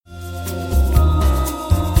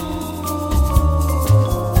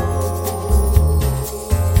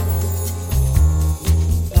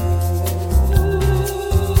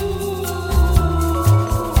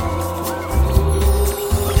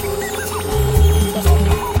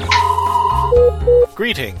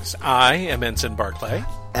Greetings, I am Ensign Barclay.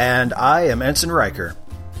 And I am Ensign Riker.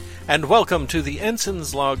 And welcome to the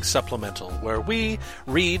Ensign's Log Supplemental, where we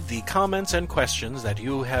read the comments and questions that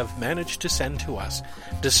you have managed to send to us,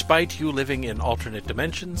 despite you living in alternate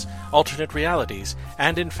dimensions, alternate realities,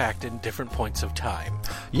 and in fact in different points of time.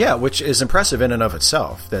 Yeah, which is impressive in and of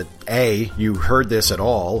itself, that A, you heard this at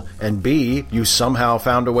all, and B, you somehow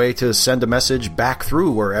found a way to send a message back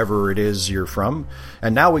through wherever it is you're from,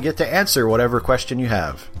 and now we get to answer whatever question you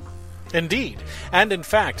have. Indeed. And in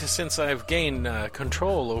fact, since I've gained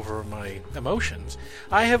control over my emotions,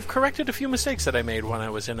 I have corrected a few mistakes that I made when I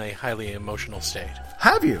was in a highly emotional state.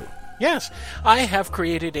 Have you? Yes. I have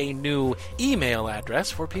created a new email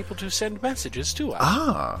address for people to send messages to us.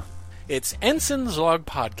 Ah. It's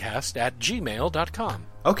ensignslogpodcast@gmail.com.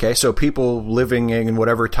 Okay, so people living in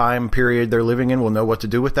whatever time period they're living in will know what to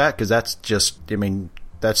do with that? Because that's just,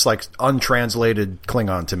 that's like untranslated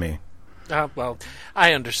Klingon to me. Well,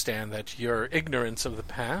 I understand that your ignorance of the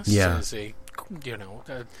past is a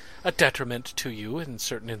detriment to you in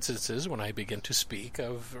certain instances when I begin to speak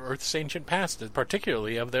of Earth's ancient past,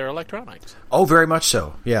 particularly of their electronics. Oh, very much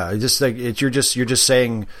so. Yeah, just like you're just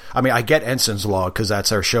saying. I mean, I get Ensign's Log because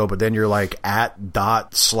that's our show, but then you're like @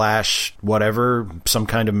 / whatever, some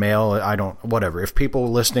kind of mail. Whatever. If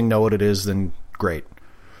people listening know what it is, then great.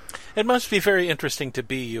 It must be very interesting to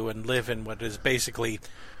be you and live in what is basically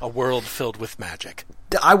a world filled with magic.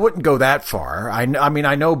 I wouldn't go that far. I mean,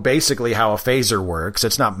 I know basically how a phaser works.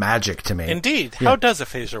 It's not magic to me. Indeed. Yeah. How does a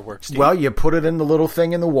phaser work, Steve? Well, you put it in the little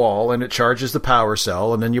thing in the wall, and it charges the power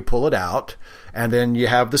cell, and then you pull it out, and then you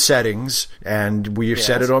have the settings, and you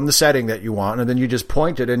set it on the setting that you want, and then you just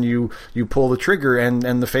point it, and you pull the trigger, and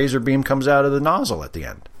the phaser beam comes out of the nozzle at the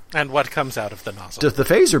end. And what comes out of the nozzle? Just the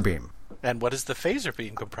phaser beam. And what is the phaser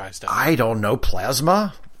beam comprised of? I don't know.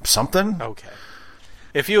 Plasma? Something? Okay.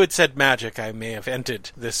 If you had said magic, I may have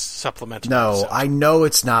ended this supplemental. No, episode. I know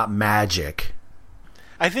it's not magic.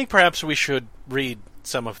 I think perhaps we should read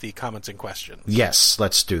some of the comments and questions. Yes,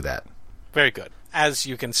 let's do that. Very good. As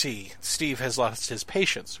you can see, Steve has lost his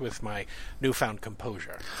patience with my newfound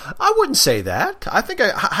composure. I wouldn't say that. I think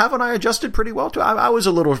haven't I adjusted pretty well to it? I was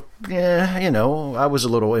a little, I was a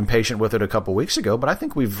little impatient with it a couple weeks ago, but I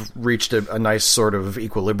think we've reached a nice sort of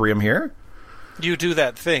equilibrium here. You do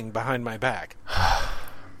that thing behind my back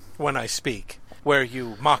when I speak, where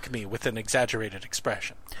you mock me with an exaggerated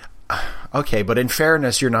expression. Okay, but in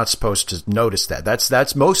fairness, you're not supposed to notice that.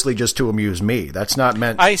 That's mostly just to amuse me. That's not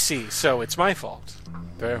meant... I see, so it's my fault.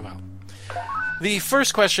 Very well. The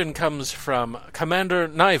first question comes from Commander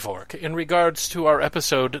Nyvork in regards to our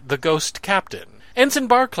episode, The Ghost Captain. Ensign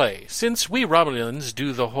Barclay, since we Romulans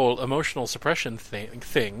do the whole emotional suppression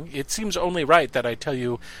thing, it seems only right that I tell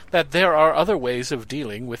you that there are other ways of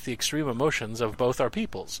dealing with the extreme emotions of both our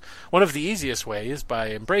peoples. One of the easiest ways is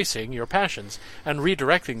by embracing your passions and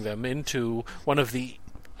redirecting them into one of the...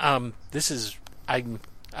 I'm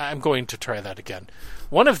going to try that again.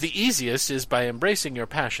 One of the easiest is by embracing your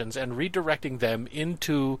passions and redirecting them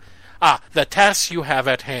into... the tasks you have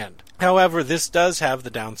at hand. However, this does have the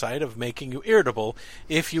downside of making you irritable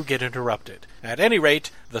if you get interrupted. At any rate,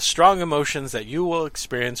 the strong emotions that you will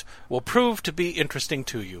experience will prove to be interesting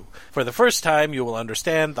to you. For the first time, you will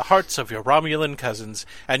understand the hearts of your Romulan cousins,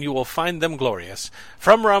 and you will find them glorious.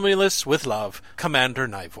 From Romulus, with love, Commander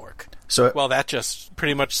Nyvork. Well, that just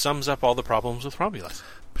pretty much sums up all the problems with Romulus.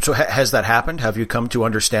 So has that happened? Have you come to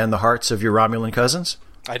understand the hearts of your Romulan cousins?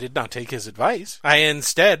 I did not take his advice. I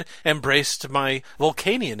instead embraced my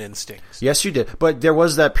Vulcanian instincts. Yes, you did. But there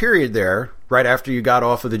was that period there, right after you got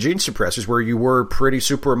off of the gene suppressors, where you were pretty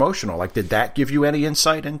super emotional. Like, did that give you any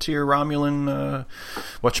insight into your Romulan,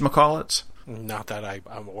 whatchamacallits? Not that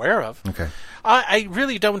I'm aware of. Okay. I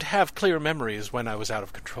really don't have clear memories when I was out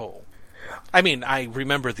of control. I mean, I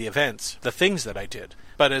remember the events, the things that I did.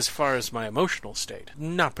 But as far as my emotional state,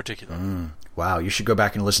 not particularly. Wow, you should go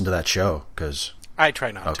back and listen to that show, because... I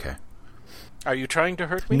try not to. Okay. Are you trying to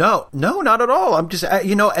hurt me? No, not at all. I'm just,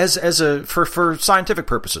 for scientific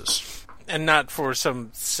purposes. And not for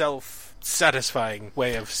some self-satisfying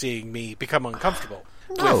way of seeing me become uncomfortable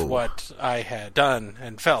with what I had done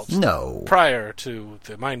and felt. No. Prior to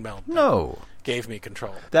the mind meld. No. Gave me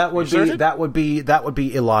control. That would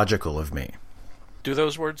be illogical of me. Do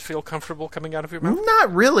those words feel comfortable coming out of your mouth?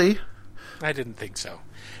 Not really. I didn't think so.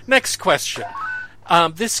 Next question.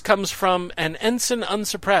 This comes from an Ensign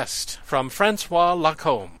Unsuppressed, from Francois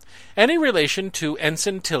Lacombe. Any relation to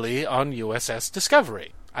Ensign Tilly on USS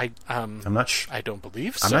Discovery? I'm not I don't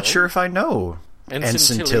believe so. I'm not sure if I know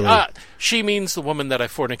Ensign Tilly. She means the woman that I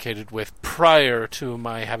fornicated with prior to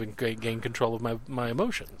my having gained control of my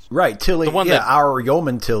emotions. Right, Tilly. The one our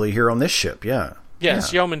yeoman Tilly here on this ship, yeah.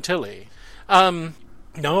 Yes, Yeoman Tilly.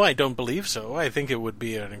 No, I don't believe so. I think it would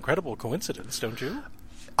be an incredible coincidence, don't you?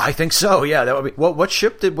 I think so, yeah. That would be, what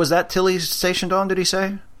ship was that Tilly stationed on, did he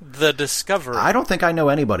say? The Discovery. I don't think I know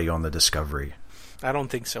anybody on the Discovery. I don't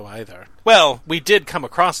think so either. Well, we did come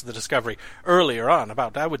across the Discovery earlier on,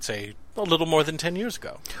 about, I would say, a little more than 10 years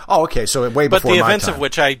ago. Oh, okay, so way before my time. But the events of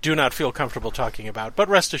which I do not feel comfortable talking about. But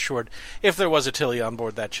rest assured, if there was a Tilly on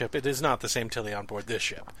board that ship, it is not the same Tilly on board this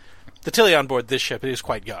ship. The Tilly on board this ship is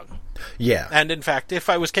quite young. Yeah. And in fact, if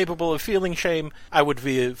I was capable of feeling shame, I would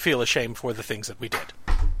feel ashamed for the things that we did.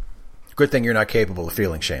 Good thing you're not capable of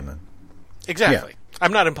feeling shame, then. Exactly. Yeah.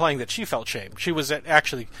 I'm not implying that she felt shame. She was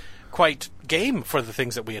actually quite game for the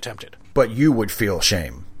things that we attempted. But you would feel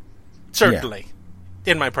shame. Certainly.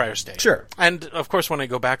 Yeah. In my prior state. Sure. And, of course, when I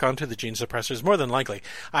go back onto the gene suppressors, more than likely,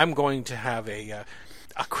 I'm going to have a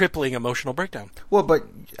crippling emotional breakdown. Well, but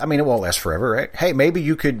I mean, it won't last forever, right? Hey, maybe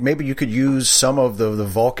you could use some of the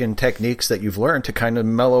Vulcan techniques that you've learned to kind of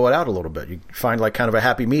mellow it out a little bit. You find like kind of a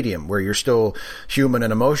happy medium where you're still human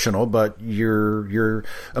and emotional, but your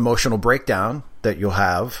emotional breakdown that you'll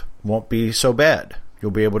have won't be so bad. You'll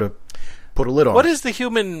be able to put a lid on it. What is the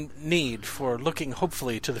human need for looking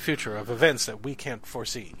hopefully to the future of events that we can't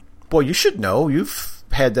foresee? Well, you should know. You've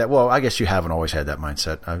had that. Well, I guess you haven't always had that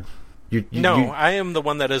mindset. I am the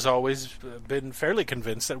one that has always been fairly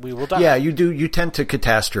convinced that we will die. Yeah, you do. You tend to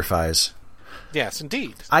catastrophize. Yes,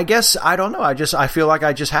 indeed. I guess I don't know. I feel like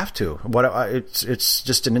I just have to. It's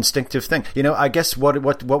just an instinctive thing. You know. I guess what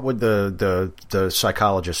would the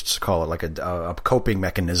psychologists call it? Like a coping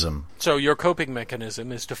mechanism. So your coping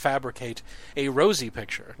mechanism is to fabricate a rosy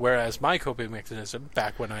picture, whereas my coping mechanism,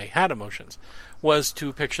 back when I had emotions, was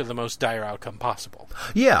to picture the most dire outcome possible.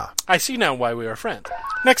 Yeah. I see now why we are friends.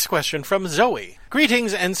 Next question from Zoe.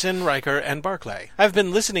 Greetings, Ensign, Riker, and Barclay. I've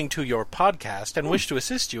been listening to your podcast and wish to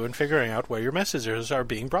assist you in figuring out where your messages are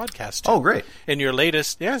being broadcast to. Oh, great. In your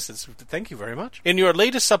latest... Yes, thank you very much. In your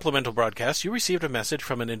latest supplemental broadcast, you received a message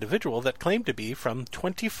from an individual that claimed to be from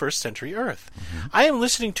 21st century Earth. Mm-hmm. I am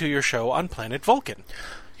listening to your show on planet Vulcan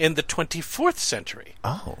in the 24th century.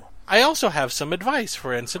 Oh. I also have some advice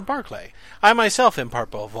for Ensign Barclay. I myself am part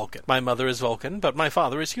Vulcan. My mother is Vulcan, but my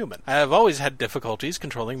father is human. I have always had difficulties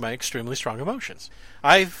controlling my extremely strong emotions.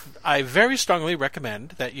 I very strongly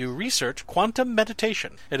recommend that you research quantum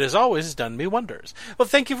meditation. It has always done me wonders. Well,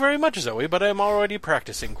 thank you very much, Zoe, but I'm already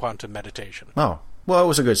practicing quantum meditation. Oh. Well, it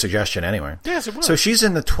was a good suggestion anyway. Yes, it was. So she's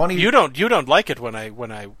in the 20... You don't like it when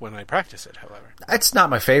I practice it, however. It's not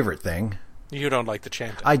my favorite thing. You don't like the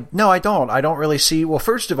chanting. No, I don't. I don't really see... Well,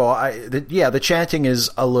 first of all, the chanting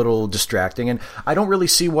is a little distracting, and I don't really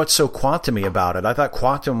see what's so quantum-y about it. I thought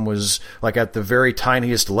quantum was like at the very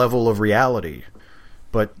tiniest level of reality.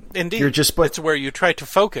 But indeed, it's where you try to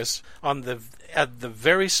focus on at the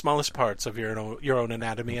very smallest parts of your own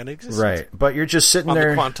anatomy and existence. Right, but you're just sitting there on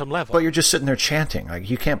the quantum level. But you're just sitting there chanting. Like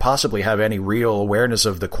you can't possibly have any real awareness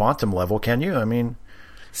of the quantum level, can you? I mean,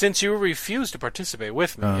 since you refuse to participate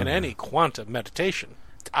with me in any quantum meditation,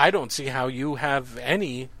 I don't see how you have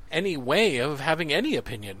any way of having any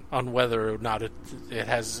opinion on whether or not it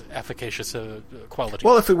has efficacious quality.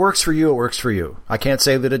 Well, if it works for you, it works for you. I can't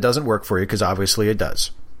say that it doesn't work for you because obviously it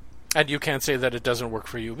does. And you can't say that it doesn't work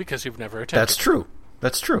for you because you've never attempted. That's true.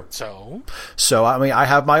 That's true. So, I mean, I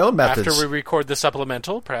have my own methods. After we record the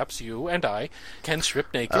supplemental, perhaps you and I can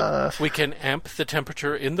strip naked. We can amp the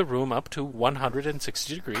temperature in the room up to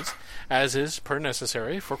 160 degrees, as is per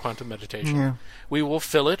necessary for quantum meditation. Yeah. We will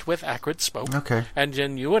fill it with acrid smoke. Okay. And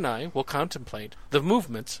then you and I will contemplate the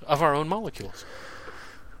movements of our own molecules.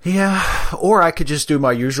 Yeah, or I could just do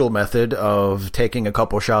my usual method of taking a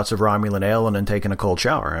couple shots of Romulan ale and then taking a cold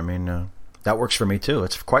shower. I mean... that works for me, too.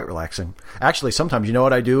 It's quite relaxing. Actually, sometimes, you know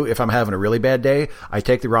what I do? If I'm having a really bad day, I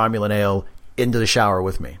take the Romulan ale into the shower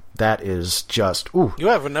with me. That is just, ooh. You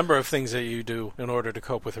have a number of things that you do in order to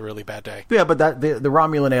cope with a really bad day. Yeah, but the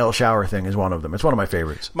Romulan ale shower thing is one of them. It's one of my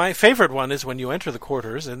favorites. My favorite one is when you enter the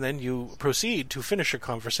quarters and then you proceed to finish a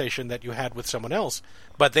conversation that you had with someone else,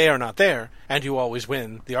 but they are not there, and you always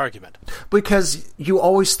win the argument. Because you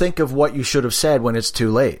always think of what you should have said when it's too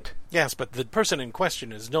late. Yes, but the person in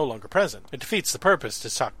question is no longer present. It defeats the purpose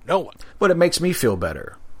to talk to no one. But it makes me feel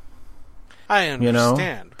better. I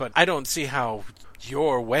understand, but I don't see how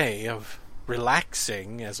your way of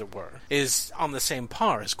relaxing, as it were, is on the same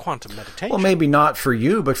par as quantum meditation. Well, maybe not for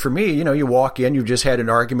you, but for me, you walk in, you've just had an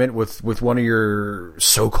argument with one of your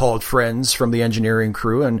so-called friends from the engineering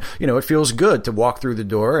crew, and, it feels good to walk through the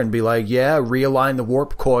door and be like, yeah, realign the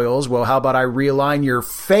warp coils. Well, how about I realign your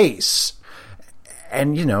face?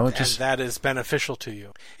 And, And that is beneficial to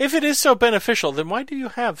you. If it is so beneficial, then why do you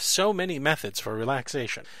have so many methods for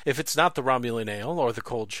relaxation? If it's not the Romulan ale, or the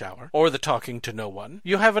cold shower, or the talking to no one,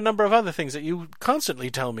 you have a number of other things that you constantly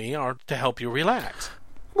tell me are to help you relax.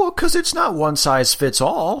 Well, because it's not one size fits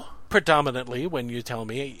all. Predominantly when you tell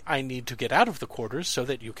me I need to get out of the quarters so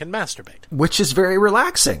that you can masturbate. Which is very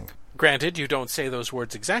relaxing. Granted, you don't say those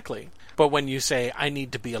words exactly, but when you say, I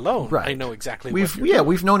need to be alone, right. I know exactly what you're doing.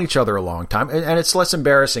 We've known each other a long time, and it's less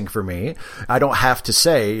embarrassing for me. I don't have to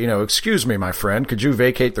say, excuse me, my friend, could you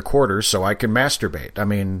vacate the quarters so I can masturbate? I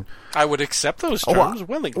mean... I would accept those terms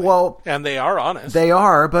willingly. Well... And they are honest. They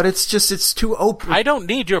are, but it's too open. I don't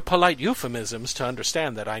need your polite euphemisms to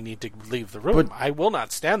understand that I need to leave the room. But I will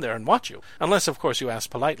not stand there and watch you. Unless, of course, you asked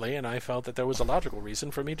politely, and I felt that there was a logical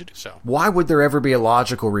reason for me to do so. Why would there ever be a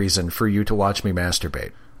logical reason for you to watch me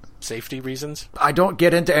masturbate? Safety reasons? I don't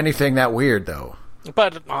get into anything that weird, though.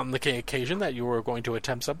 But on the occasion that you were going to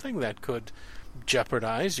attempt something that could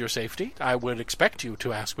jeopardize your safety, I would expect you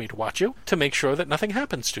to ask me to watch you to make sure that nothing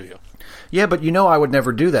happens to you. Yeah, but I would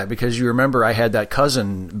never do that because you remember I had that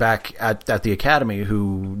cousin back at the academy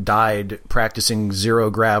who died practicing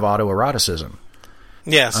zero-grav autoeroticism.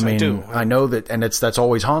 Yes, I do. I know that, and that's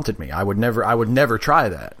always haunted me. I would never try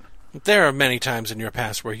that. There are many times in your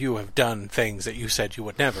past where you have done things that you said you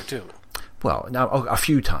would never do. Well, now a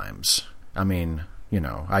few times. I mean,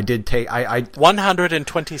 I did take... I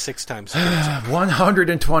 126 times.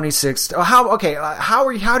 126. How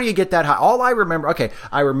do you get that high? All I remember... Okay,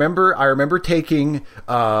 I remember taking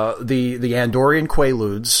the Andorian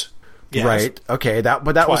Quaaludes. Yes. Right. Okay. That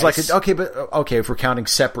Twice. was okay. If we're counting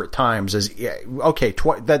separate times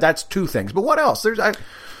that's two things. But what else?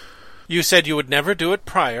 You said you would never do it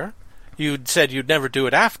prior. You said you'd never do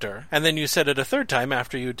it after, and then you said it a third time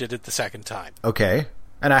after you did it the second time. Okay.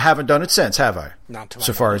 And I haven't done it since, have I? Not to my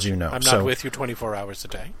so far as you know. I'm not with you 24 hours a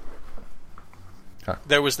day. Huh.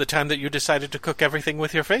 There was the time that you decided to cook everything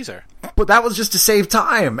with your phaser. But that was just to save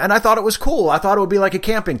time, and I thought it was cool. I thought it would be like a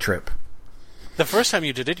camping trip. The first time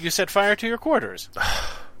you did it, you set fire to your quarters.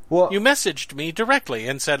 Well, you messaged me directly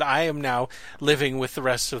and said, I am now living with the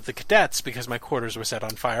rest of the cadets because my quarters were set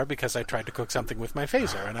on fire because I tried to cook something with my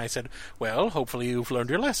phaser. And I said, well, hopefully you've learned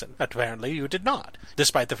your lesson. Apparently you did not.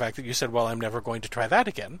 Despite the fact that you said, well, I'm never going to try that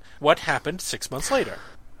again. What happened 6 months later?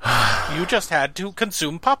 You just had to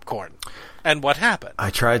consume popcorn. And what happened? I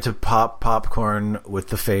tried to pop popcorn with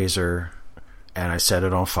the phaser, and I set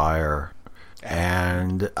it on fire,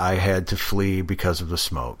 and I had to flee because of the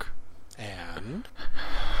smoke. And?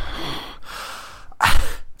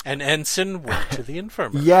 And Ensign went to the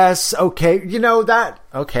infirmary. Yes, okay. That...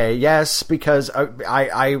 Okay, yes, because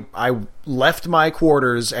I left my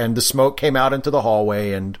quarters and the smoke came out into the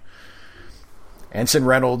hallway and Ensign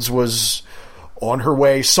Reynolds was on her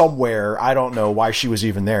way somewhere. I don't know why she was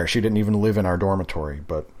even there. She didn't even live in our dormitory,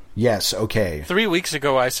 but yes, okay. 3 weeks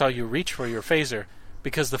ago I saw you reach for your phaser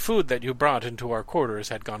because the food that you brought into our quarters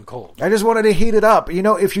had gone cold. I just wanted to heat it up.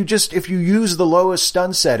 If you use the lowest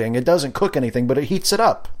stun setting, it doesn't cook anything, but it heats it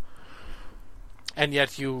up. And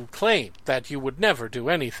yet you claim that you would never do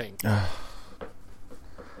anything.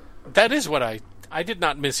 That is what I did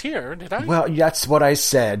not mishear, did I? Well, that's what I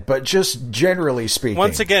said, but just generally speaking.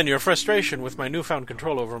 Once again, your frustration with my newfound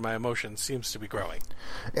control over my emotions seems to be growing.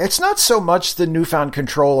 It's not so much the newfound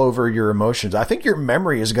control over your emotions. I think your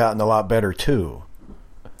memory has gotten a lot better, too.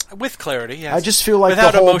 With clarity, yes. I just feel like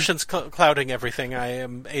without emotions clouding everything, I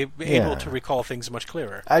am able to recall things much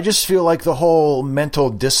clearer. I just feel like the whole mental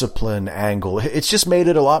discipline angle, it's just made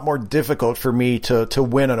it a lot more difficult for me to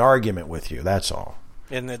win an argument with you, that's all.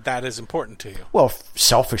 And that is important to you. Well,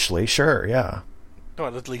 selfishly, sure, yeah.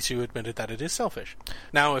 Well, at least you admitted that it is selfish.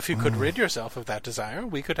 Now, if you could rid yourself of that desire,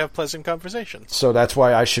 we could have pleasant conversations. So that's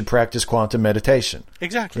why I should practice quantum meditation.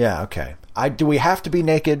 Exactly. Yeah, okay. Do we have to be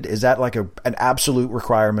naked? Is that like an absolute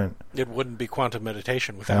requirement? It wouldn't be quantum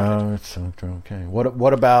meditation without it. It's okay. What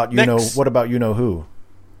about What about who?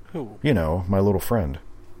 Who? My little friend.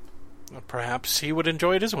 Perhaps he would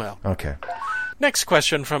enjoy it as well. Okay. Next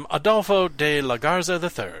question from Adolfo de la Garza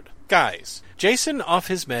III. Guys, Jason off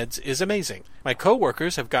his meds is amazing. My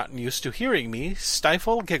co-workers have gotten used to hearing me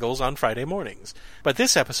stifle giggles on Friday mornings, but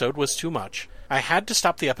this episode was too much. I had to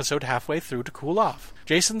stop the episode halfway through to cool off.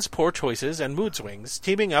 Jason's poor choices and mood swings,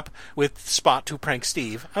 teaming up with Spot to prank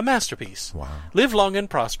Steve, a masterpiece. Wow. Live long and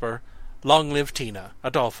prosper. Long live Tina,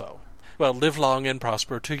 Adolfo. Well, live long and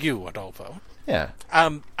prosper to you, Adolfo. Yeah.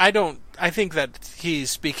 I think that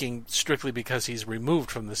he's speaking strictly because he's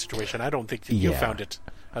removed from the situation. I don't think that you found it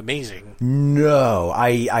amazing. No,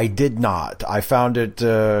 I did not. I found it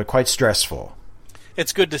quite stressful.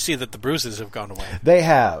 It's good to see that the bruises have gone away. They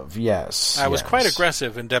have, yes. I was quite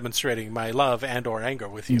aggressive in demonstrating my love and or anger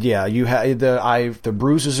with you. Yeah, the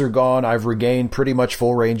bruises are gone. I've regained pretty much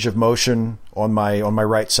full range of motion on my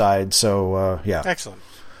right side. So yeah. Excellent.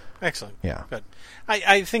 Yeah. Good.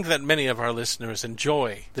 I think that many of our listeners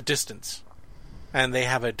enjoy the distance, and they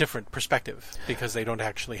have a different perspective because they don't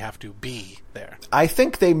actually have to be there. I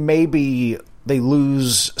think they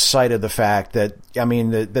lose sight of the fact that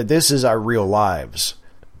that this is our real lives.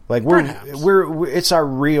 Like we're it's our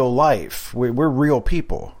real life. We're real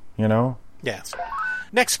people, you know? Yes.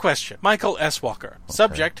 Next question. Michael S. Walker. Okay.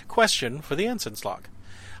 Subject, question for the Ensign's log.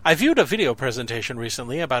 I viewed a video presentation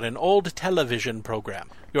recently about an old television program.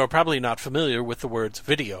 You are probably not familiar with the words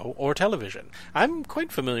video or television. I'm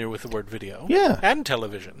quite familiar with the word video and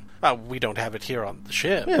television. We don't have it here on the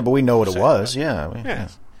ship. Yeah, but we know what it was. Yeah.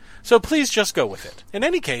 So please just go with it. In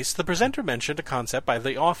any case, the presenter mentioned a concept by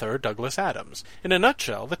the author Douglas Adams. In a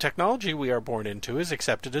nutshell, the technology we are born into is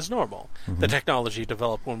accepted as normal. Mm-hmm. The technology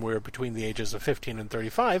developed when we were between the ages of 15 and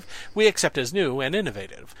 35 we accept as new and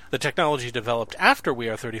innovative. The technology developed after we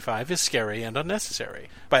are 35 is scary and unnecessary.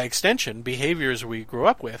 By extension, behaviors we grew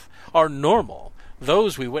up with are normal.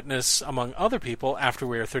 Those we witness among other people after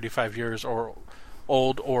we are 35 years or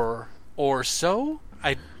old or so?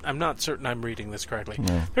 I'm not certain I'm reading this correctly.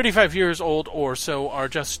 No. 35 years old or so are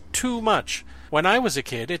just too much. When I was a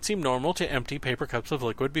kid, it seemed normal to empty paper cups of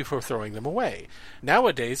liquid before throwing them away.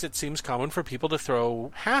 Nowadays, it seems common for people to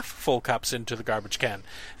throw half-full cups into the garbage can.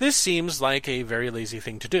 This seems like a very lazy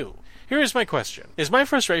thing to do. Here is my question. Is my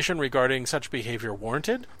frustration regarding such behavior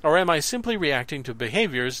warranted, or am I simply reacting to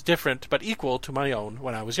behaviors different but equal to my own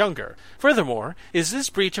when I was younger? Furthermore, is this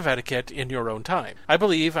breach of etiquette in your own time? I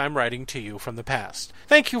believe I'm writing to you from the past.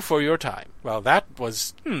 Thank you for your time. Well, that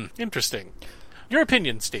was, interesting. Your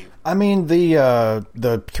opinion, Steve. I mean,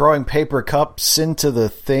 the throwing paper cups into the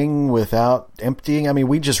thing without emptying,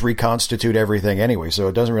 we just reconstitute everything anyway, so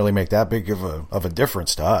it doesn't really make that big of a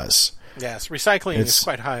difference to us. Yes, recycling is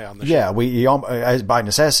quite high on the ship. Yeah, by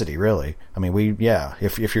necessity, really.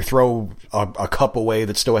 If you throw a cup away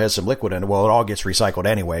that still has some liquid in it, well, it all gets recycled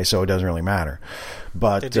anyway, so it doesn't really matter.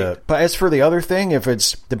 But as for the other thing, if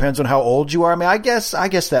it depends on how old you are, I guess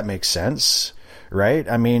that makes sense. Right?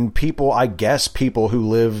 People who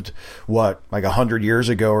lived, like 100 years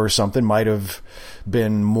ago or something might have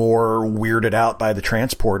been more weirded out by the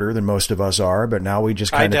transporter than most of us are, but now we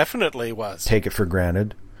just kind of definitely was. Take it for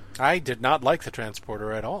granted. I did not like the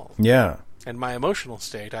transporter at all. Yeah. In my emotional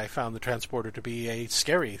state, I found the transporter to be a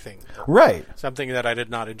scary thing. Right. Something that I did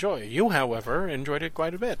not enjoy. You, however, enjoyed it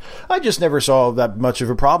quite a bit. I just never saw that much of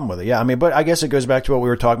a problem with it. Yeah, but I guess it goes back to what we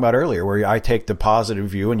were talking about earlier, where I take the positive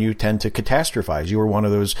view and you tend to catastrophize. You were one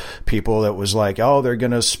of those people that was like, oh, they're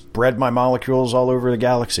going to spread my molecules all over the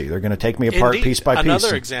galaxy. They're going to take me apart piece by piece.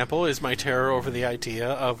 Another example is my terror over the idea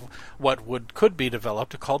of what could be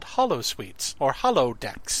developed called holosuites or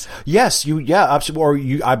holodecks. Yes,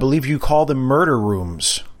 absolutely. Or I believe you call them murder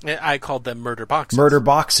rooms. I called them murder boxes. Murder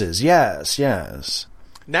boxes, yes.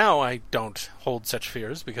 Now I don't hold such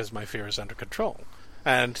fears because my fear is under control.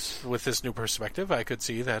 And with this new perspective, I could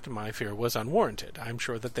see that my fear was unwarranted. I'm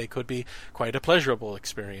sure that they could be quite a pleasurable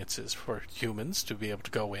experiences for humans to be able to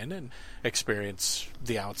go in and experience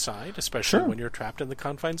the outside, especially when you're trapped in the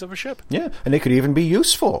confines of a ship. Yeah, and they could even be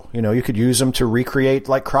useful. You could use them to recreate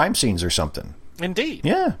like crime scenes or something. Indeed.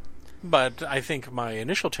 Yeah. But I think my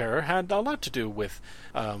initial terror had a lot to do with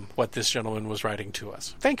what this gentleman was writing to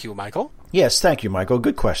us. Thank you, Michael. Yes, thank you, Michael.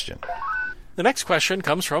 Good question. The next question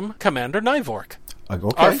comes from Commander Nivork, okay.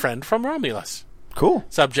 Our friend from Romulus. Cool.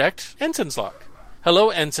 Subject, Ensign's log. Hello,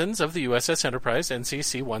 Ensigns of the USS Enterprise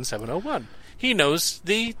NCC 1701. He knows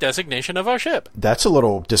the designation of our ship. That's a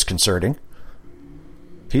little disconcerting.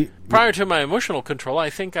 Prior to my emotional control, I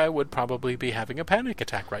think I would probably be having a panic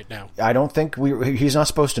attack right now. I don't think he's not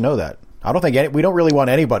supposed to know that. I don't think we don't really want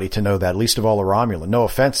anybody to know that, least of all a Romulan. No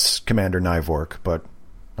offense, Commander Nivork, but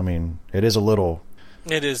it is a little...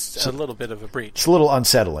 It is a little bit of a breach. It's a little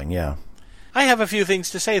unsettling, yeah. I have a few things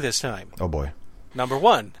to say this time. Oh boy. Number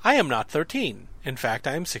 1, I am not 13. In fact,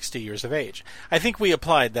 I am 60 years of age. I think we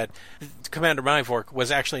applied that Commander Nivork was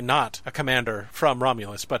actually not a commander from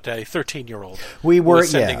Romulus, but a 13-year-old. We were was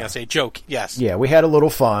sending us a joke, yes. Yeah, we had a little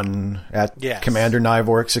fun at Commander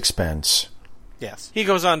Nivork's expense. Yes. He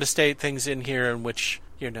goes on to state things in here in which,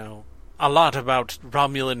 a lot about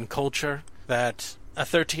Romulan culture, that a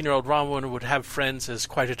 13-year-old Romulan would have friends is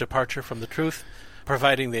quite a departure from the truth.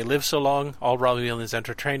 Providing they live so long, all Romulans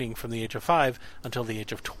enter training from the age of 5 until the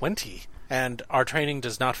age of 20. And our training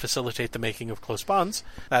does not facilitate the making of close bonds.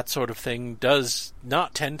 That sort of thing does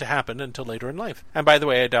not tend to happen until later in life. And by the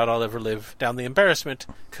way, I doubt I'll ever live down the embarrassment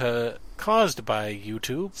caused by you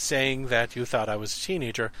two saying that you thought I was a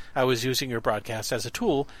teenager. I was using your broadcast as a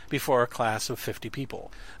tool before a class of 50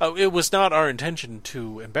 people. It was not our intention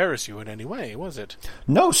to embarrass you in any way, was it?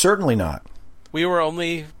 No, certainly not. We were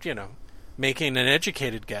only, making an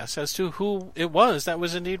educated guess as to who it was that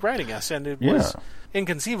was indeed writing us, and it was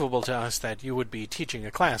inconceivable to us that you would be teaching a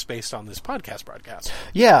class based on this podcast broadcast.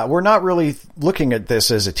 Yeah, we're not really looking at this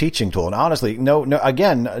as a teaching tool. And honestly, no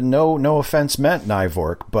offense meant,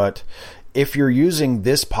 Nivork, but if you're using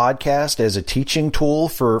this podcast as a teaching tool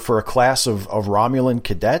for a class of Romulan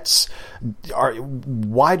cadets,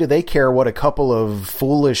 why do they care what a couple of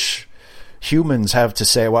foolish humans have to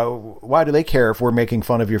say? Why do they care if we're making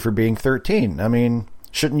fun of you for being 13? I mean,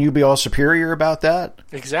 shouldn't you be all superior about that?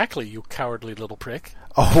 Exactly, you cowardly little prick.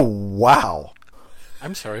 Oh, wow.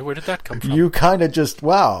 I'm sorry, where did that come from? You kind of just,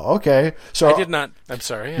 wow, okay. So I did not, I'm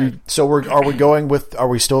sorry. Are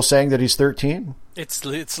we still saying that he's 13? It's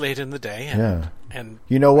late in the day, and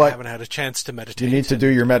you know what? I haven't had a chance to meditate. You need to do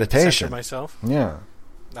your meditation. Center myself. Yeah.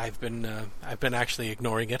 I've been actually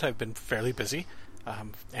ignoring it. I've been fairly busy,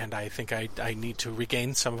 and I think I need to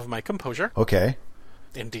regain some of my composure. Okay.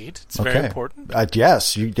 Indeed, it's very important.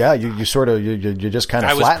 Yes, you just kind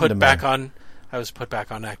of flattened him. I was put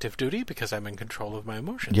back on active duty because I'm in control of my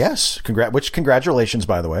emotions. Yes, congratulations,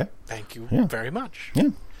 by the way. Thank you very much. Yeah.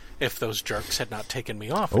 If those jerks had not taken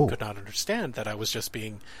me off and could not understand that I was just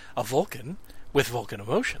being a Vulcan with Vulcan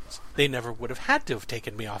emotions, they never would have had to have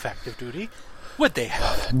taken me off active duty, would they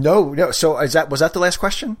have? No. So was that the last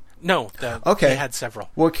question? No. They had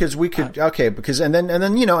several. Well, because we could and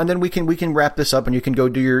then we can wrap this up and you can go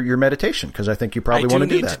do your meditation because I think you probably want to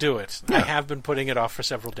do that. I need to do it. Yeah. I have been putting it off for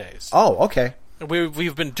several days. Oh, okay.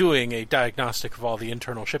 We've been doing a diagnostic of all the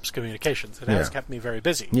internal ship's communications. It has kept me very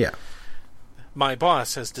busy. Yeah. My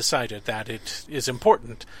boss has decided that it is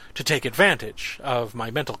important to take advantage of my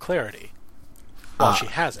mental clarity while she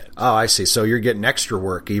has it. Oh, I see. So you're getting extra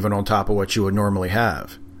work even on top of what you would normally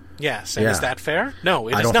have. Yes, and is that fair? No,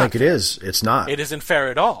 it is not. I don't think it is. It's not. It isn't fair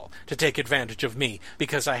at all to take advantage of me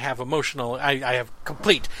because I have I have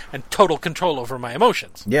complete and total control over my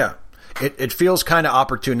emotions. Yeah. It feels kind of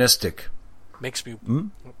opportunistic. Makes me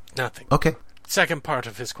nothing. Okay. Second part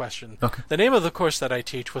of his question. Okay. The name of the course that I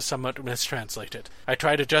teach was somewhat mistranslated. I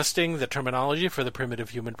tried adjusting the terminology for the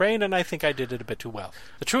primitive human brain, and I think I did it a bit too well.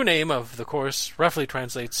 The true name of the course roughly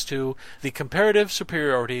translates to The Comparative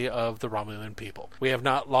Superiority of the Romulan People. We have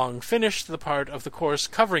not long finished the part of the course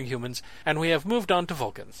covering humans, and we have moved on to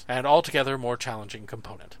Vulcans, an altogether more challenging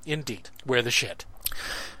component. Indeed, we're the shit.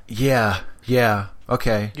 Yeah,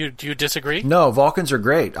 okay. Do you disagree? No, Vulcans are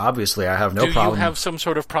great. Obviously, I have no problem. Do you have some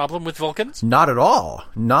sort of problem with Vulcans? Not at all.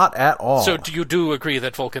 Not at all. So do agree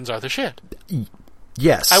that Vulcans are the shit?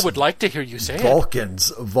 Yes. I would like to hear you say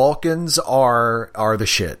Vulcans. Vulcans are the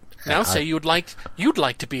shit. Now say you'd like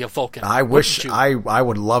to be a Vulcan. I wish I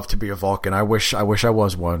would love to be a Vulcan. I wish I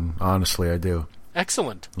was one. Honestly, I do.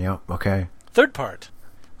 Excellent. Yeah, okay. Third part.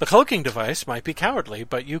 The cloaking device might be cowardly,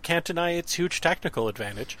 but you can't deny its huge technical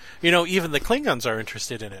advantage. Even the Klingons are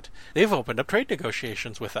interested in it. They've opened up trade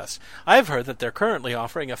negotiations with us. I've heard that they're currently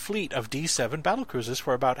offering a fleet of D7 battlecruisers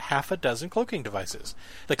for about half a dozen cloaking devices.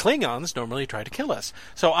 The Klingons normally try to kill us,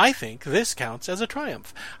 so I think this counts as a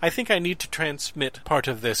triumph. I think I need to transmit part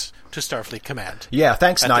of this to Starfleet Command. Yeah,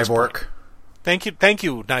 thanks, Nivork. Thank you,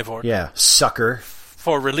 Nivork. Yeah, sucker.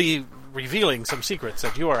 For revealing some secrets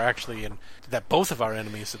that you are actually in, that both of our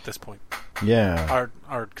enemies at this point are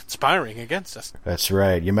conspiring against us. That's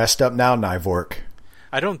right. You messed up now, Nivork.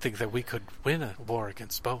 I don't think that we could win a war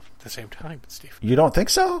against both at the same time, Steve. You don't think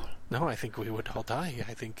so? No, I think we would all die.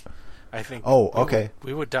 I think. Oh, okay.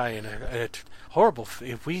 We would die in a horrible.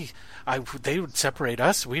 If they would separate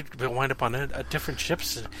us. We'd wind up on a different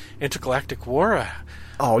ships, intergalactic war.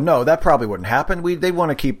 Oh no, that probably wouldn't happen. They want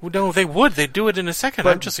to keep. No, they would. They'd do it in a second.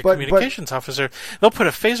 I'm just a communications officer. They'll put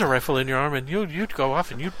a phaser rifle in your arm, and you'd go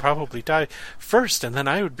off, and you'd probably die first, and then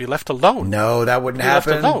I would be left alone. No, that wouldn't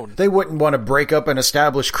happen. Left alone. They wouldn't want to break up an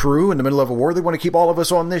established crew in the middle of a war. They want to keep all of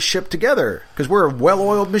us on this ship together because we're a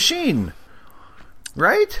well-oiled machine,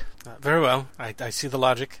 right? Very well. I see the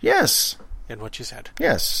logic. Yes. In what you said.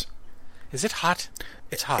 Yes. Is it hot?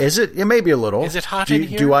 It's hot. Is it? It may be a little. Is it hot in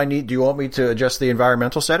here? Do you want me to adjust the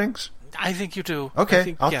environmental settings? I think you do.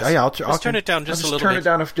 Okay. I'll turn it down just a little bit. Turn it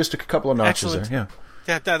down just a couple of notches. Excellent. there.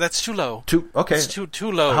 That's too low. Okay. It's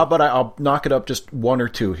too low. How about I'll knock it up just 1 or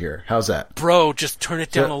 2 here? How's that? Bro, just turn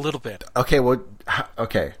it down a little bit. Okay, well,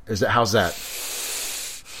 okay. How's that?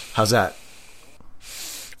 How's that?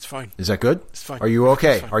 It's fine. Is that good? It's fine. Are you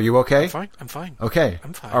okay? Are you okay? I'm fine. Okay.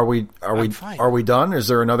 I'm fine. Are we done? Is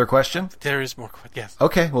there another question? There is more. Yes.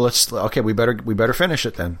 Okay. Well, we better finish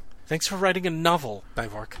it then. Thanks for writing a novel,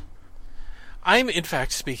 Nivork. I'm, in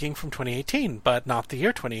fact, speaking from 2018, but not the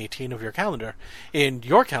year 2018 of your calendar. In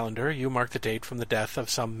your calendar, you mark the date from the death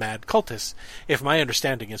of some mad cultist, if my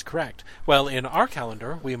understanding is correct. Well, in our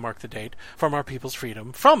calendar, we mark the date from our people's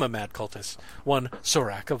freedom from a mad cultist, one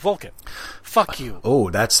Sorak of Vulcan. Fuck you.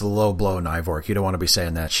 Oh, that's the low blow, Nivork. You don't want to be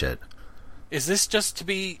saying that shit. Is this just to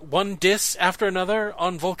be one diss after another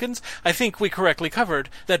on Vulcans? I think we correctly covered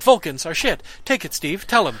that Vulcans are shit. Take it, Steve.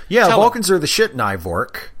 Tell him. Yeah, Vulcans are the shit,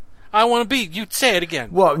 Nivork. I want to be. You say it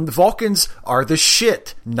again. Well, the Vulcans are the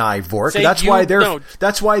shit, Nivork. Say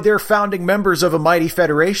That's why they're founding members of a mighty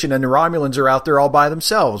federation, and the Romulans are out there all by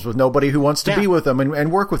themselves with nobody who wants to be with them and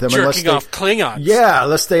work with them. Jerking off Klingons. Yeah,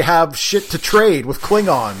 unless they have shit to trade with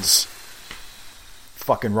Klingons.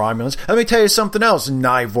 Fucking Romulans. Let me tell you something else,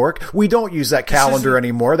 Nivork. We don't use that calendar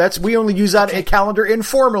anymore. We only use that calendar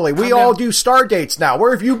informally. We all do star dates now.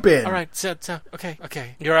 Where have you been? All right,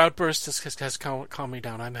 okay. Your outburst has calmed me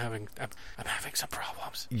down. I'm having some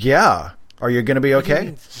problems. Yeah. Are you going to be okay? What do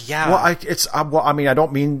you mean, yeah. Well,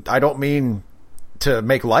 I don't mean to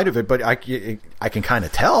make light of it, but I can kind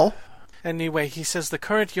of tell. Anyway, he says the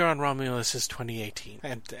current year on Romulus is 2018,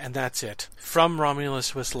 and that's it. From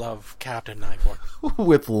Romulus with love, Captain Nivork.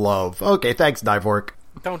 With love. Okay, thanks, Nivork.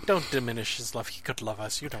 Don't diminish his love. He could love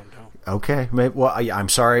us. You don't know. Okay. Well, I'm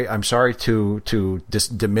sorry. I'm sorry to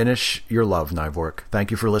diminish your love, Nivork.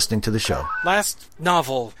 Thank you for listening to the show. Last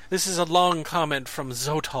novel. This is a long comment from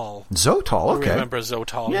Zotal. Zotal. Okay. Remember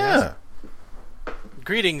Zotal? Yeah. Yes?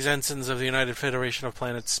 Greetings, ensigns of the United Federation of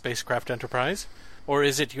Planets Spacecraft Enterprise. Or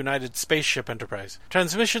is it United Spaceship Enterprise?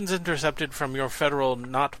 Transmissions intercepted from your federal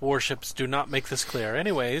not warships do not make this clear.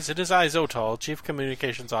 Anyways, it is I, Zotal, Chief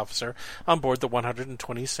Communications Officer, on board the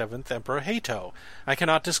 127th Emperor Hato. I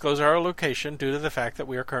cannot disclose our location due to the fact that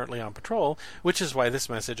we are currently on patrol, which is why this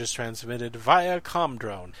message is transmitted via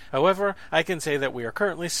ComDrone. However, I can say that we are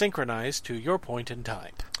currently synchronized to your point in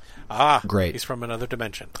time. Ah, great. He's from another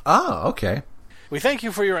dimension. Ah, okay. We thank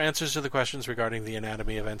you for your answers to the questions regarding the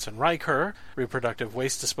anatomy of Ensign Riker, reproductive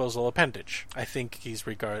waste disposal appendage. I think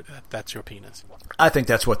that's your penis. I think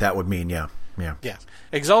that's what that would mean, yeah. Yeah.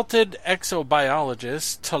 Exalted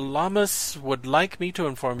exobiologist Talamus would like me to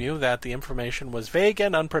inform you that the information was vague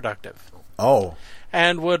and unproductive. Oh.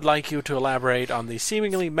 And would like you to elaborate on the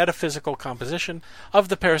seemingly metaphysical composition of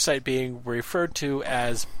the parasite being referred to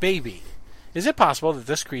as baby. Is it possible that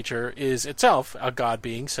this creature is itself a god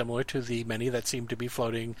being similar to the many that seem to be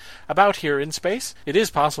floating about here in space? It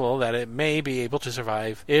is possible that it may be able to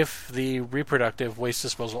survive if the reproductive waste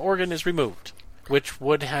disposal organ is removed, which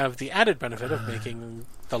would have the added benefit of making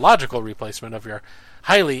the logical replacement of your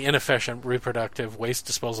highly inefficient reproductive waste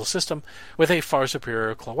disposal system with a far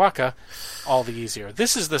superior cloaca all the easier.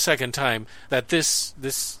 This is the second time that this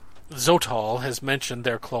Zotal has mentioned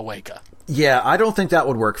their cloaca. Yeah, I don't think that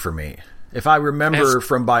would work for me. If I remember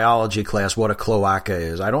from biology class what a cloaca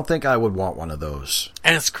is, I don't think I would want one of those.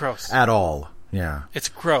 And it's gross. At all. Yeah. It's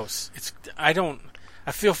gross. Do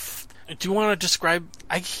you want to describe?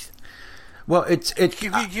 Well, it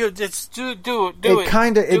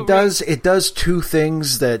does two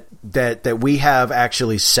things that we have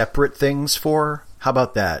actually separate things for. How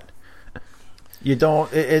about that? You don't.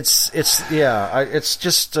 It's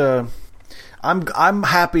just. I'm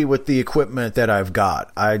happy with the equipment that I've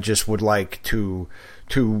got. I just would like to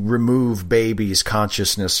remove baby's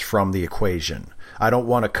consciousness from the equation. I don't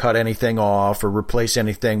want to cut anything off or replace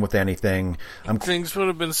anything with anything. Things would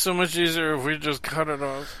have been so much easier if we just cut it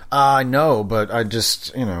off. I know, but I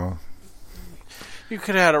just, You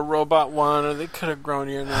could have had a robot one, or they could have grown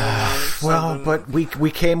your nose. Well, but we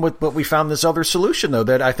found this other solution though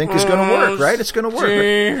that I think is going to work, right? It's going to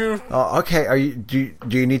work. Okay, do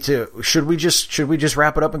you need to? Should we just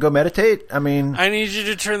wrap it up and go meditate? I mean, I need you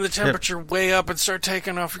to turn the temperature way up and start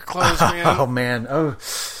taking off your clothes, man. Oh man. Oh.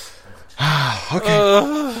 Okay.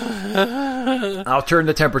 I'll turn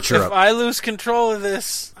the temperature up. If I lose control of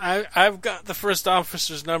this, I've got the first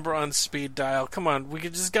officer's number on speed dial. Come on, we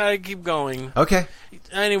just gotta keep going. Okay.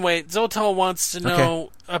 Anyway, Zotal wants to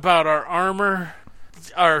know about our armor,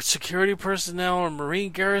 our security personnel, our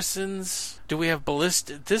marine garrisons. Do we have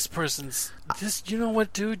ballistic? This person's... You know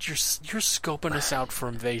what, dude? You're scoping us out for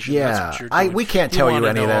invasion. Yeah, that's what you're doing. we can't tell you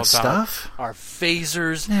any of that about stuff. Our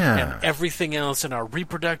phasers and everything else and our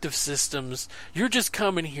reproductive systems. You're just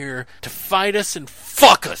coming here to fight us and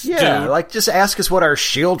fuck us, dude. Like just ask us what our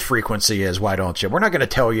shield frequency is. Why don't you? We're not going to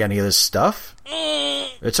tell you any of this stuff.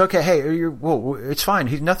 It's okay. Hey, it's fine.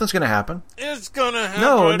 Nothing's going to happen. It's going to happen.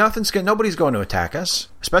 No, nobody's going to attack us,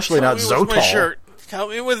 especially not Zotal.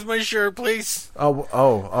 Help me with my shirt, please.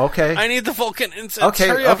 Oh, okay. I need the Vulcan incense.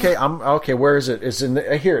 Okay. Okay. Where is it? It's in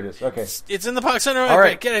the. Here it is. Okay. It's in the box center. All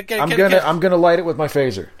right. Get it. I'm gonna light it with my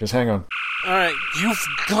phaser. Just hang on. All right. You've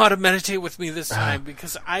got to meditate with me this time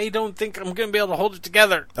because I don't think I'm gonna be able to hold it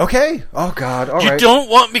together. Okay. Oh God. All right. You don't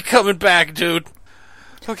want me coming back, dude.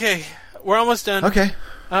 Okay. We're almost done. Okay.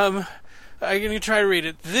 I'm gonna try to read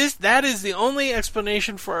it. That is the only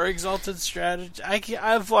explanation for our exalted strategy.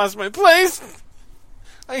 I've lost my place.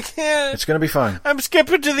 I can't. It's going to be fine. I'm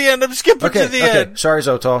skipping to the end. To the end. Sorry,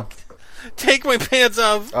 Zotal. Take my pants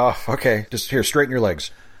off. Oh, okay. Just here, straighten your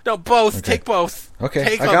legs. No, both. Okay. Take both. Okay,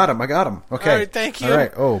 Take I got him. Okay. All right, thank you. All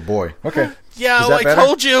right. Oh, boy. Okay. Yeah, I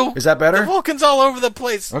told you. Is that better? The Vulcan's all over the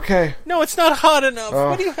place. Okay. No, it's not hot enough.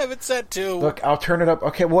 What do you have it set to? Look, I'll turn it up.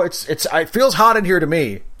 Okay, well, it feels hot in here to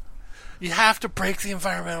me. You have to break the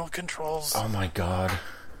environmental controls. Oh, my God.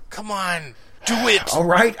 Come on. Do it. All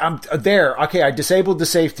right, I'm there. Okay, I disabled the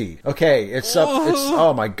safety. Okay, it's up.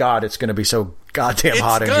 Oh my God, it's going to be so goddamn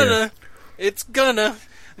hot in here. It's gonna.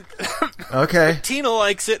 Okay. Tina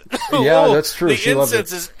likes it. Yeah, that's true. She loves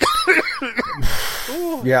it. Is...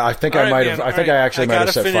 Yeah, I think I might have. I think I actually might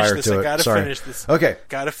have set fire to it. I gotta Sorry. finish this. Okay.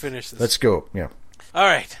 Gotta finish this. Let's go. Yeah. All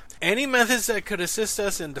right. Any methods that could assist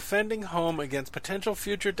us in defending home against potential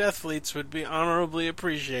future death fleets would be honorably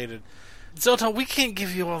appreciated. Zotal, we can't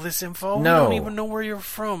give you all this info. No. We don't even know where you're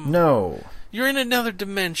from. No. You're in another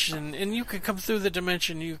dimension, and you could come through the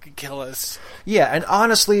dimension, you could kill us. Yeah, and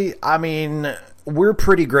honestly, I mean, we're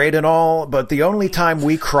pretty great and all, but the only time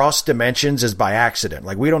we cross dimensions is by accident.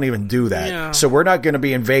 Like, we don't even do that. Yeah. So we're not going to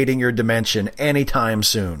be invading your dimension anytime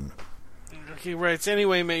soon. He writes,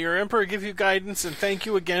 anyway, may your Emperor give you guidance, and thank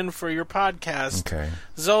you again for your podcast. Okay.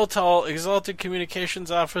 Zoltal, Exalted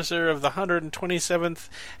Communications Officer of the 127th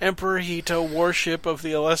Emperor Hito, warship of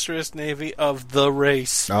the illustrious navy of the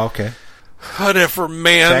race. Okay. Whatever,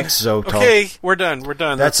 man. Thanks, Zotal. Okay, we're done.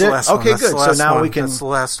 That's it? The last one. Okay, That's good. the last So now one. we can... That's the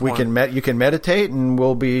last one. You can meditate, and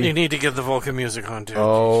we'll be... You need to get the Vulcan music on, dude.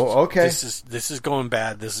 Oh, okay. This is going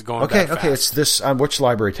bad. This is going okay, bad okay. fast. It's this... which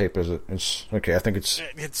library tape is it? It's okay, I think it's...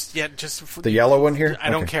 It's, yeah, just... The yellow one here? I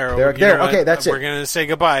don't care. There, okay, that's it. We're going to say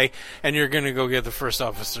goodbye, and you're going to go get the first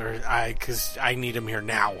officer, because I need him here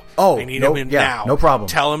now. Oh, I need him now. No problem.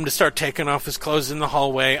 Tell him to start taking off his clothes in the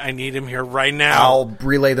hallway. I need him here right now. I'll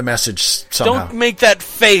relay the message somehow. Don't make that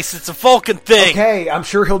face. It's a Vulcan thing. Okay, I'm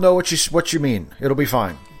sure he'll know what you mean. It'll be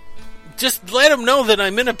fine. Just let him know that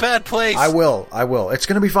I'm in a bad place. I will. It's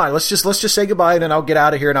going to be fine. Let's just say goodbye, and then I'll get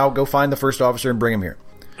out of here, and I'll go find the first officer and bring him here.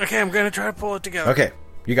 Okay, I'm going to try to pull it together. Okay,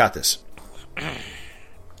 you got this.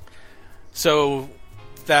 So,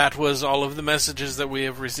 that was all of the messages that we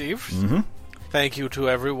have received. Mm-hmm. Thank you to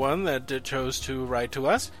everyone that chose to write to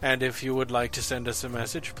us. And if you would like to send us a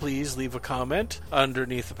message, please leave a comment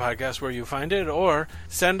underneath the podcast where you find it, or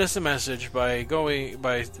send us a message by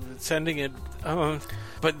sending it. An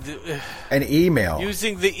email.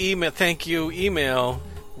 Using the email,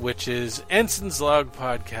 which is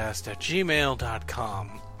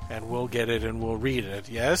ensignslogpodcast@gmail.com. And we'll get it and we'll read it,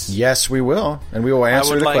 yes? Yes, we will. And we will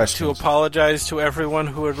answer the questions. I would like to apologize to everyone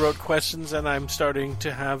who had wrote questions, and I'm starting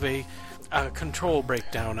to have a control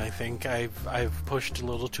breakdown. I think I've pushed a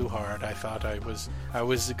little too hard. I thought I was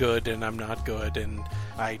good, and I'm not good, and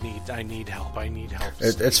I need help. I need help.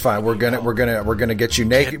 It's fine. We're gonna get you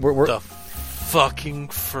naked. Get the fucking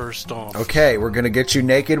first off. Okay, we're gonna get you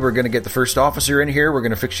naked. We're gonna get the first officer in here. We're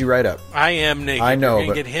gonna fix you right up. I am naked. I know.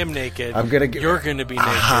 You're gonna get him naked. You're gonna be naked.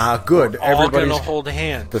 Ah, good. We're all gonna hold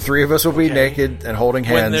hands. The three of us will be naked and holding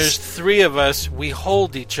hands. When there's three of us, we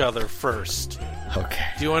hold each other first. Okay.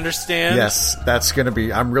 Do you understand? Yes, that's going to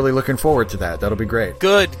be... I'm really looking forward to that. That'll be great.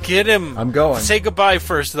 Good. Get him. I'm going. Say goodbye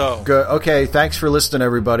first, though. Good. Okay, thanks for listening,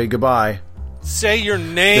 everybody. Goodbye. Say your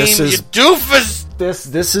name, you doofus!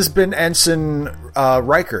 This has been Ensign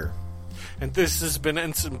Riker. And this has been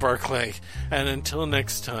Ensign Barclay. And until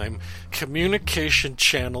next time, communication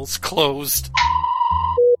channels closed.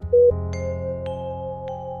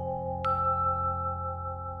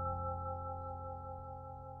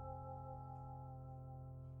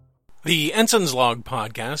 The Ensign's Log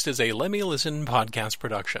podcast is a Let Me Listen podcast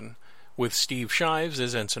production, with Steve Shives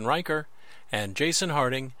as Ensign Riker and Jason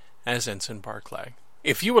Harding as Ensign Barclay.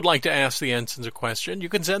 If you would like to ask the Ensigns a question, you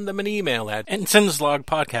can send them an email at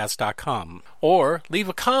ensignslogpodcast.com or leave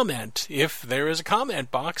a comment if there is a comment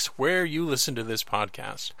box where you listen to this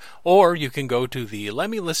podcast. Or you can go to the Let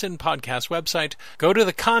Me Listen podcast website, go to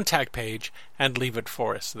the contact page, and leave it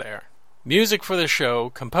for us there. Music for the show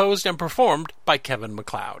composed and performed by Kevin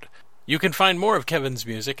MacLeod. You can find more of Kevin's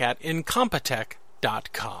music at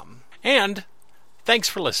incompetech.com. And thanks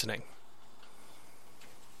for listening.